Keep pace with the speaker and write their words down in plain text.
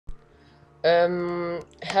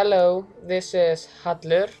Hello, this is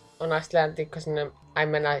Hallur on Icelandic because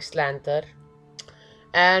I'm an Icelander.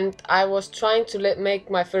 And I was trying to make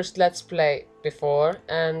my first Let's Play before,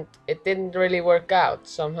 and it didn't really work out.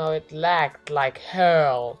 Somehow it lagged like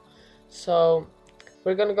hell. So,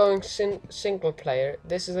 we're gonna go in single player.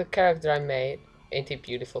 This is a character I made. Ain't he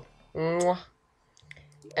beautiful? Mwah.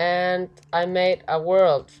 And I made a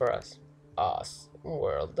world for us. Us.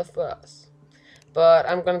 World of us. But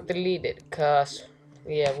I'm gonna delete it because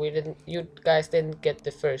yeah, you guys didn't get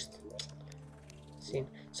the first scene.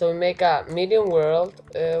 So we make a medium world.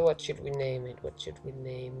 What should we name it?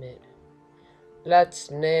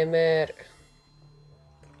 Let's name it,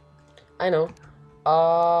 I know,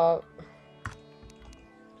 uh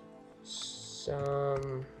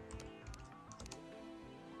some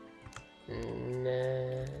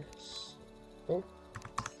nest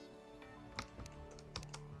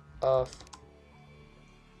of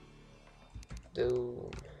doom.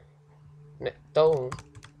 Doom.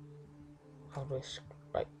 How do I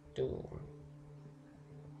write doom?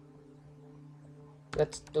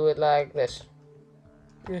 Let's do it like this.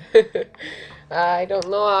 I don't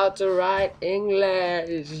know how to write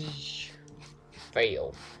English.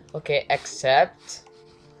 Fail. Okay, accept.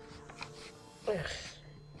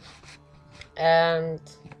 And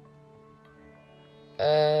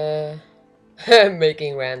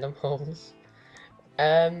making random holes.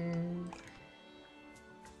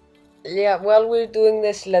 Yeah, while we're doing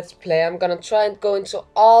this let's play, I'm gonna try and go into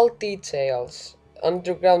all details.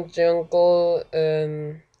 Underground jungle,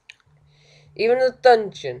 even a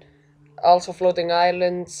dungeon, also floating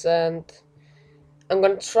islands, and I'm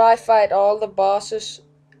gonna try fight all the bosses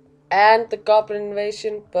and the goblin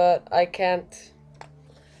invasion, but I can't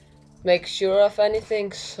make sure of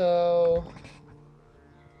anything, so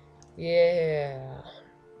yeah,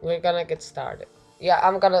 we're gonna get started. Yeah,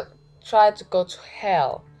 I'm gonna try to go to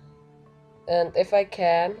hell, and if I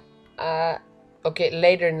can, okay,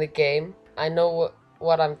 later in the game, I know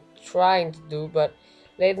what I'm trying to do, but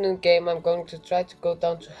later in the game I'm going to try to go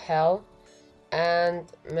down to hell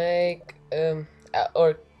and make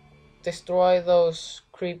or destroy those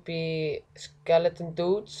creepy skeleton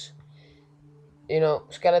dudes, you know,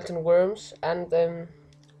 skeleton worms, and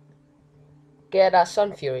get a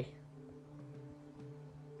sun fury.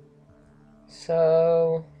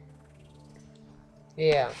 So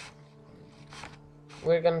yeah,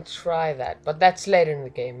 we're gonna try that, but that's later in the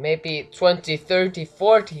game, maybe 20, 30,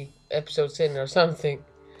 40 episodes in or something.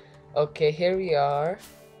 Okay, here we are.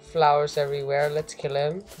 Flowers everywhere. Let's kill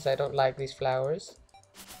him, because I don't like these flowers.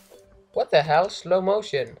 What the hell? Slow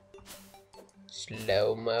motion.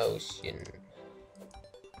 Slow motion.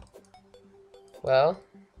 Well,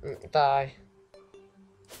 die.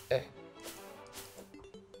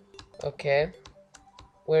 Okay.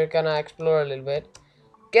 We're gonna explore a little bit.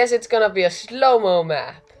 Guess it's gonna be a slow-mo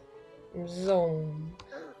map. Zoom.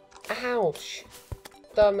 Ouch.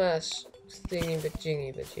 Dumbass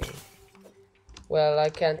thingy-ba-jingy-ba-jingy. Well, I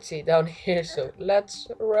can't see down here, so let's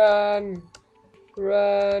run.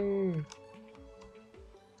 Run.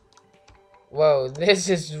 Whoa, this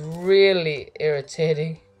is really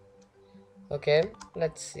irritating. Okay,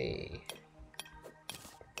 let's see.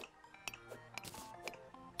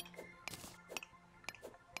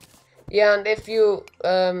 Yeah, and if you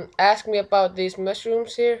ask me about these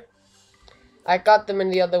mushrooms here, I got them in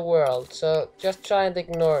the other world, so just try and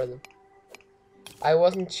ignore them. I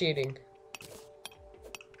wasn't cheating.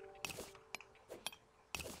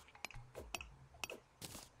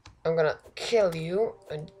 I'm gonna kill you,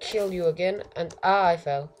 and kill you again, and I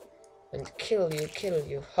fell. And kill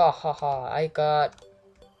you. Ha ha ha, I got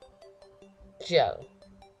gel.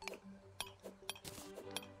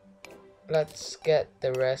 Let's get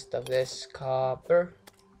the rest of this copper.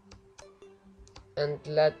 And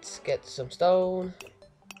let's get some stone.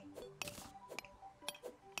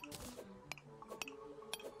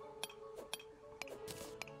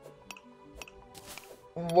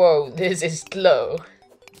 Whoa, this is slow.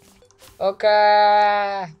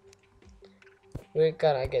 Okay. We're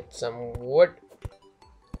gonna get some wood.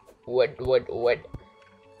 Wood.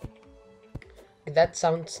 That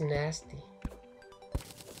sounds nasty.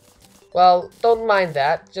 Well, don't mind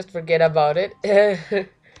that. Just forget about it.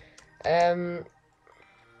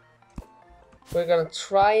 We're gonna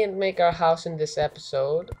try and make our house in this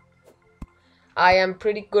episode. I am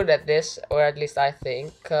pretty good at this, or at least I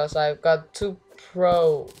think, because I've got 2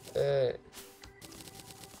 pro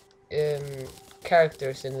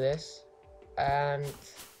characters in this, and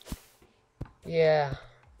yeah,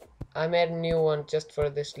 I made a new one just for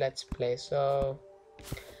this let's play, so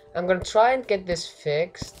I'm gonna try and get this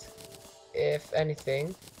fixed, if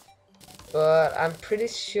anything. but I'm pretty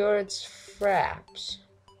sure it's fraps.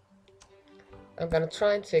 I'm gonna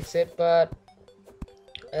try and fix it, but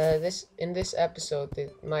in this episode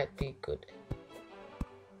it might be good.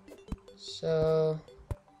 So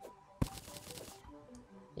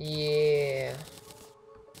yeah,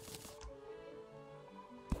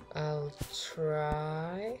 I'll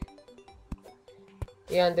try.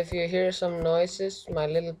 Yeah, and if you hear some noises, my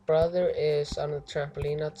little brother is on the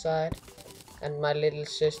trampoline outside, and my little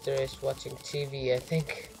sister is watching TV, I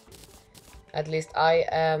think. At least I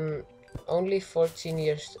am only 14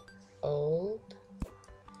 years old,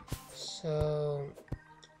 so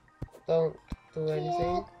don't do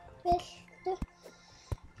anything. Viltu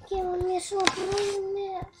gefa mér svo brauð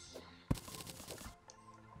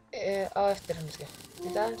Á eftir kannski.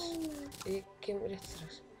 Þetta aðeins. Ég kem rétt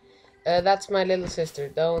strax. That's my little sister.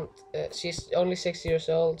 Don't. She's only 6 years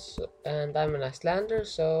old, and I'm an Icelander,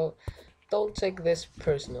 so don't take this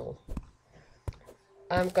personal.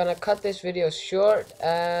 I'm gonna cut this video short,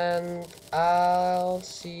 and I'll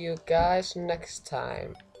see you guys next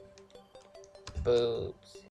time. Boobs.